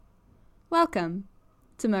Welcome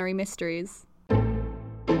to Murray Mysteries.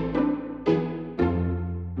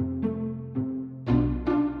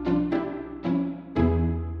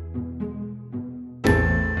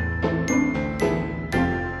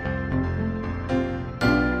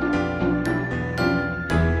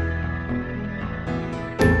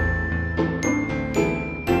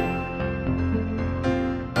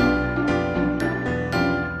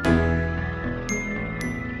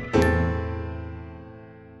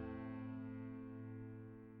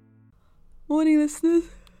 Morning, listeners.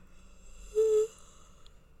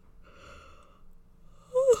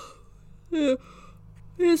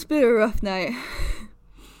 It's been a rough night.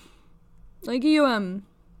 Like you know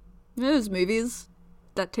those movies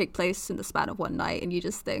that take place in the span of one night and you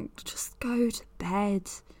just think, just go to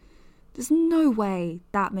bed. There's no way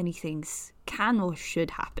that many things can or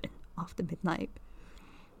should happen after midnight.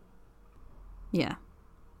 Yeah,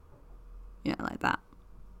 like that.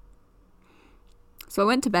 So I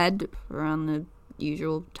went to bed around the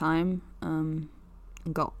usual time, and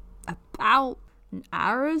got about an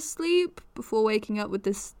hour of sleep before waking up with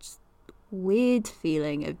this just weird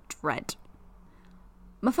feeling of dread.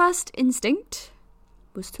 My first instinct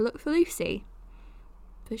was to look for Lucy,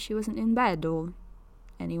 but she wasn't in bed or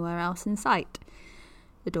anywhere else in sight.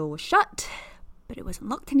 The door was shut, but it wasn't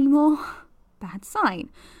locked anymore. Bad sign.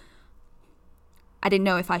 I didn't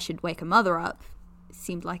know if I should wake her mother up. It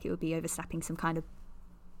seemed like it would be overstepping some kind of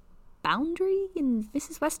boundary, and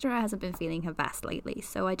Mrs. Westerner hasn't been feeling her best lately,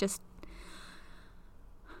 so I just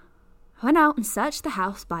went out and searched the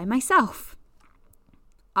house by myself.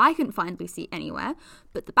 I couldn't find Lucy anywhere,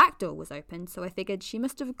 but the back door was open, so I figured she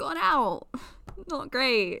must have gone out. Not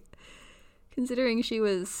great, considering she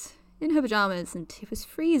was in her pajamas and it was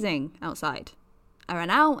freezing outside. I ran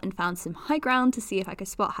out and found some high ground to see if I could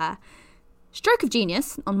spot her. Stroke of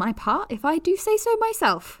genius on my part, if I do say so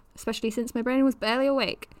myself, especially since my brain was barely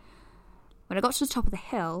awake. When I got to the top of the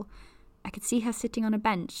hill, I could see her sitting on a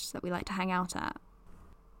bench that we like to hang out at.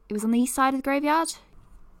 It was on the east side of the graveyard.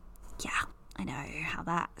 Yeah, I know how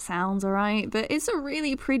that sounds, alright, but it's a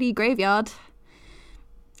really pretty graveyard.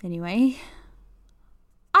 Anyway,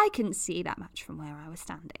 I couldn't see that much from where I was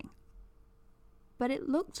standing. But it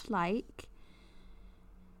looked like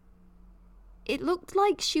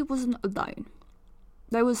she wasn't alone.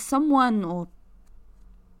 There was someone or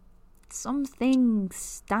something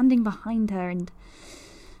standing behind her, and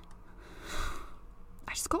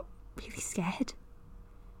I just got really scared.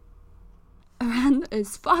 I ran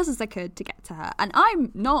as fast as I could to get to her, and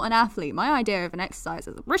I'm not an athlete. My idea of an exercise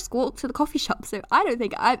is a brisk walk to the coffee shop, so I don't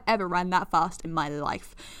think I've ever ran that fast in my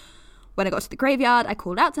life. When I got to the graveyard, I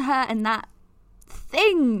called out to her, and that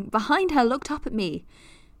thing behind her looked up at me.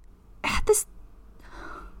 It had this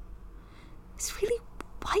really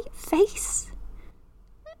white face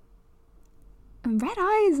and red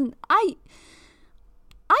eyes, and I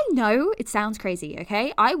know it sounds crazy,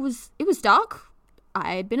 okay? It was dark.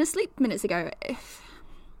 I had been asleep minutes ago.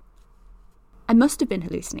 I must have been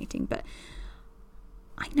hallucinating, but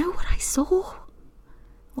I know what I saw.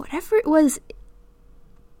 Whatever it was,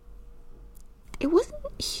 it wasn't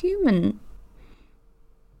human.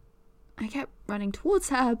 I kept running towards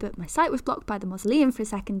her, but my sight was blocked by the mausoleum for a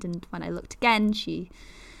second, and when I looked again, the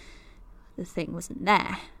thing wasn't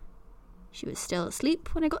there. She was still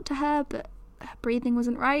asleep when I got to her, but her breathing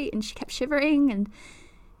wasn't right, and she kept shivering, and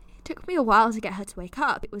it took me a while to get her to wake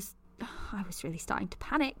up. I was really starting to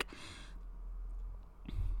panic.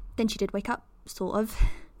 Then she did wake up, sort of.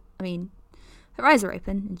 I mean, her eyes were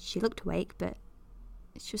open, and she looked awake, but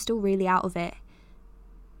she was still really out of it.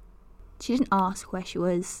 She didn't ask where she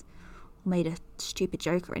was, or made a stupid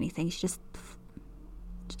joke or anything. She just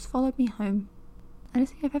followed me home. I don't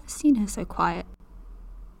think I've ever seen her so quiet.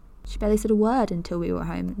 She barely said a word until we were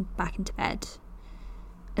home and back into bed.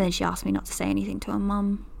 And then she asked me not to say anything to her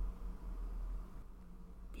mum.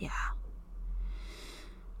 Yeah.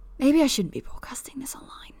 Maybe I shouldn't be broadcasting this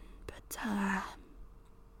online, but her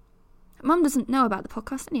mum doesn't know about the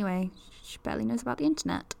podcast anyway. She barely knows about the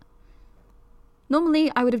internet.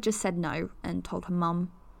 Normally, I would have just said no and told her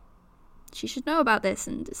mum. She should know about this,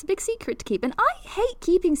 and it's a big secret to keep. And I hate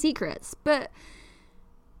keeping secrets, but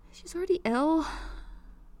she's already ill.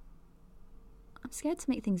 I'm scared to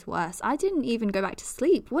make things worse. I didn't even go back to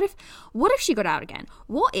sleep. What if she got out again?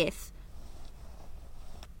 What if...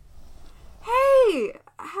 Hey!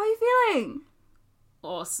 How are you feeling?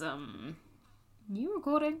 Awesome. You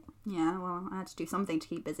recording? Yeah, well, I had to do something to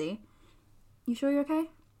keep busy. You sure you're okay?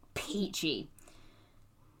 Peachy.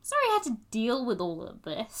 Sorry I had to deal with all of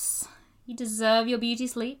this. You deserve your beauty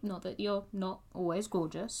sleep, not that you're not always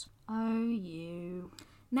gorgeous. Oh, you.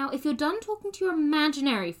 Now, if you're done talking to your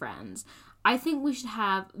imaginary friends, I think we should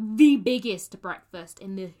have the biggest breakfast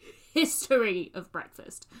in the history of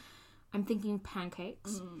breakfast. I'm thinking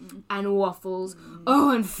pancakes and waffles.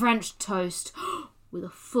 Oh, and French toast with a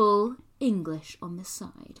full English on the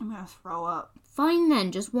side. I'm gonna throw up. Fine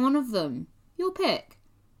then, just one of them. Your pick.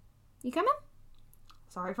 You coming?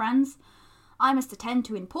 Sorry, friends. I must attend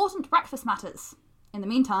to important breakfast matters. In the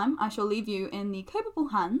meantime, I shall leave you in the capable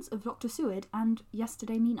hands of Dr. Seward and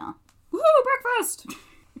Yesterday Mina. Woohoo, breakfast!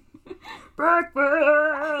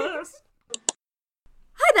 Breakfast!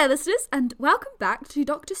 Hi there, listeners, and welcome back to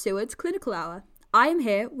Dr. Seward's Clinical Hour. I am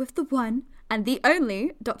here with the one and the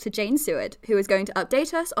only Dr. Jane Seward, who is going to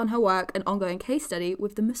update us on her work and ongoing case study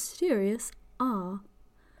with the mysterious R.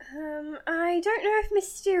 I don't know if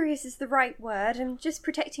mysterious is the right word. I'm just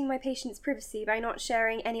protecting my patient's privacy by not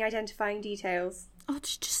sharing any identifying details. Oh,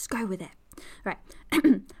 just go with it. Right.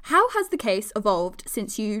 How has the case evolved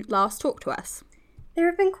since you last talked to us? There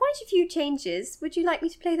have been quite a few changes. Would you like me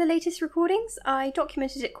to play the latest recordings? I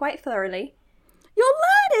documented it quite thoroughly. You're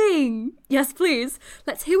learning! Yes, please.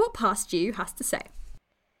 Let's hear what Past You has to say.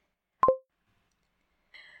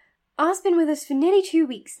 R's been with us for nearly 2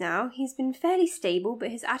 weeks now. He's been fairly stable, but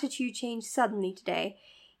his attitude changed suddenly today.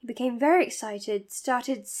 He became very excited,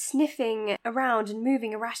 started sniffing around and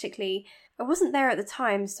moving erratically. I wasn't there at the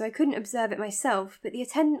time, so I couldn't observe it myself, but the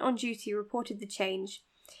attendant on duty reported the change.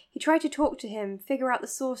 He tried to talk to him, figure out the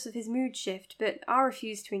source of his mood shift, but R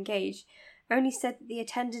refused to engage, only said that the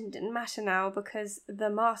attendant didn't matter now because the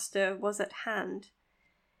master was at hand.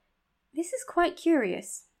 This is quite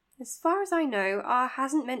curious. As far as I know, R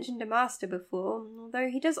hasn't mentioned a master before, although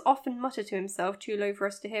he does often mutter to himself too low for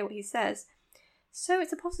us to hear what he says. So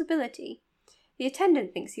it's a possibility. The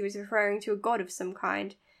attendant thinks he was referring to a god of some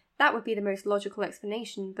kind. That would be the most logical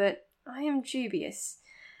explanation, but I am dubious.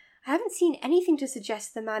 I haven't seen anything to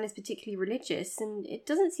suggest the man is particularly religious, and it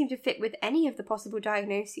doesn't seem to fit with any of the possible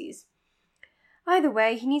diagnoses. Either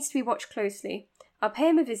way, he needs to be watched closely. I'll pay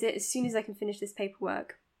him a visit as soon as I can finish this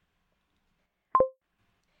paperwork.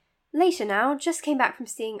 Later now, just came back from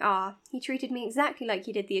seeing R. He treated me exactly like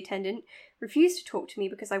he did the attendant, refused to talk to me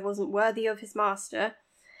because I wasn't worthy of his master.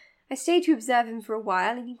 I stayed to observe him for a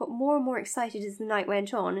while, and he got more and more excited as the night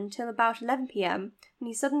went on, until about 11 p.m, when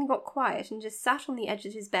he suddenly got quiet and just sat on the edge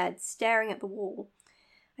of his bed, staring at the wall.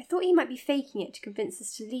 I thought he might be faking it to convince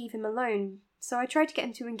us to leave him alone, so I tried to get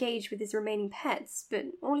him to engage with his remaining pets, but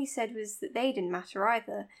all he said was that they didn't matter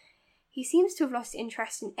either. He seems to have lost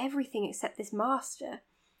interest in everything except this master.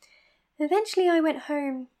 Eventually I went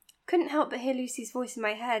home. Couldn't help but hear Lucy's voice in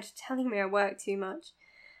my head, telling me I work too much.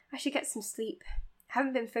 I should get some sleep. I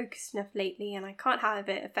haven't been focused enough lately, and I can't have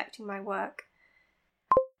it affecting my work.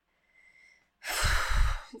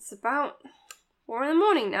 It's about 4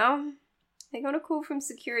 a.m. now. I got a call from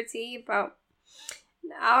security about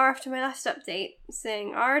an hour after my last update,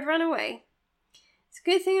 saying R had run away. It's a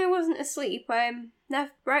good thing I wasn't asleep. I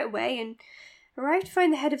left right away and arrived to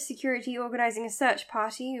find the head of security organising a search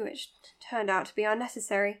party, which turned out to be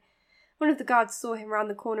unnecessary. One of the guards saw him round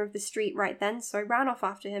the corner of the street right then, so I ran off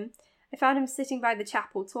after him. I found him sitting by the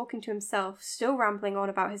chapel, talking to himself, still rambling on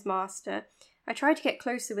about his master. I tried to get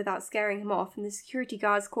closer without scaring him off, and the security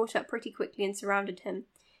guards caught up pretty quickly and surrounded him.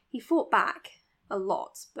 He fought back, a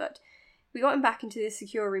lot, but we got him back into the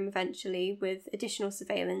secure room eventually, with additional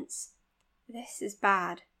surveillance. This is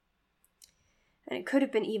bad. And it could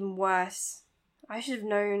have been even worse. I should have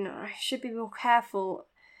known. I should be more careful.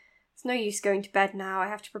 It's no use going to bed now. I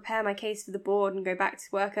have to prepare my case for the board and go back to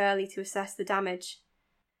work early to assess the damage.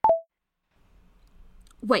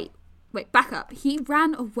 Wait, back up. He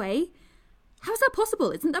ran away? How is that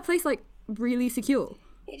possible? Isn't that place, really secure?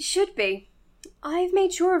 It should be. I've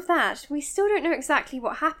made sure of that. We still don't know exactly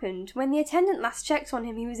what happened. When the attendant last checked on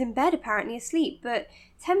him, he was in bed apparently asleep, but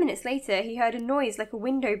 10 minutes later he heard a noise like a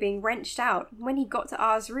window being wrenched out. When he got to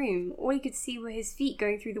R's room, all he could see were his feet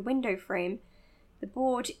going through the window frame. The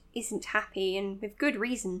board isn't happy, and with good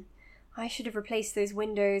reason. I should have replaced those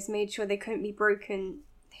windows, made sure they couldn't be broken.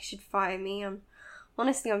 They should fire me. I'm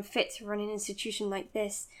honestly unfit to run an institution like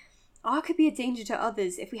this. R could be a danger to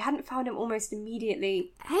others if we hadn't found him almost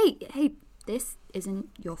immediately. Hey, this isn't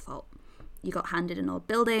your fault. You got handed an old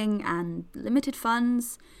building and limited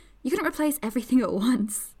funds. You couldn't replace everything at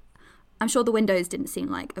once. I'm sure the windows didn't seem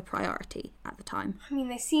like a priority at the time. I mean,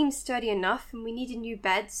 they seemed sturdy enough and we needed new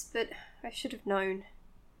beds, but I should have known.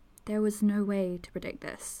 There was no way to predict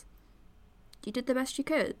this. You did the best you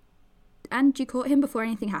could. And you caught him before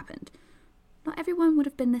anything happened. Not everyone would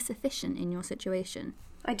have been this efficient in your situation.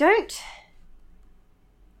 I don't.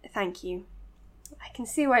 Thank you. I can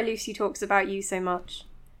see why Lucy talks about you so much.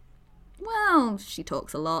 Well, she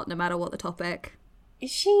talks a lot, no matter what the topic.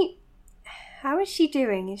 How is she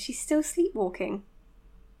doing? Is she still sleepwalking?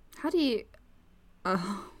 How do you...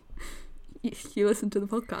 Oh, you listen to the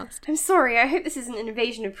podcast. I'm sorry, I hope this isn't an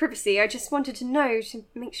invasion of privacy. I just wanted to know to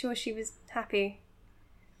make sure she was happy.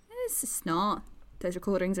 It's just not. Those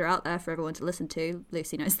recordings are out there for everyone to listen to.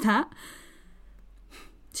 Lucy knows that.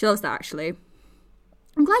 She loves that, actually.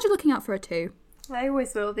 I'm glad you're looking out for her too. I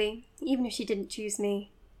always will be, even if she didn't choose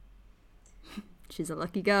me. She's a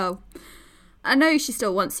lucky girl. I know she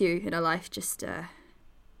still wants you in her life, just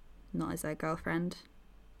not as her girlfriend.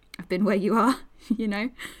 I've been where you are, you know.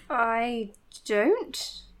 I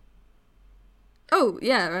don't? Oh,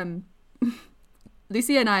 yeah,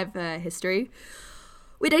 Lucy and I have a history.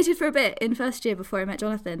 We dated for a bit in first year before I met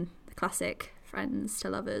Jonathan. The classic friends to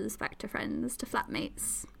lovers, back to friends to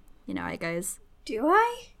flatmates. You know how it goes. Do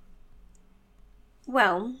I?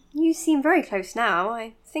 Well, you seem very close now.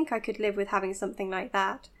 I think I could live with having something like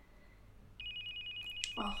that.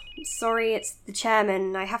 Oh, sorry, it's the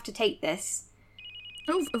chairman. I have to take this.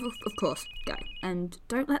 Oh, of course, go. And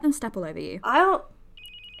don't let them step all over you.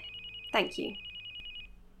 Thank you.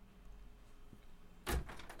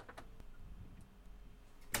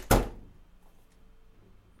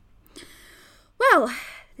 Well,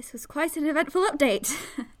 this was quite an eventful update.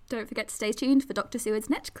 Don't forget to stay tuned for Dr. Seward's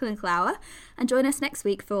next clinical hour and join us next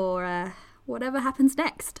week for whatever happens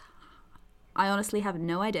next. I honestly have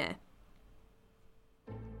no idea.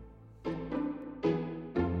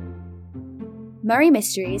 Murray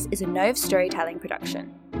Mysteries is a Nove Storytelling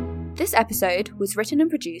production. This episode was written and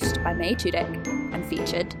produced by May Tudyk and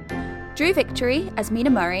featured Drew Victory as Mina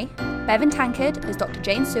Murray, Bevan Tankard as Dr.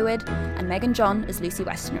 Jane Seward, and Megan John as Lucy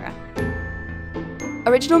Westenra.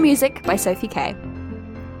 Original music by Sophie Kay.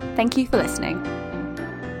 Thank you for listening.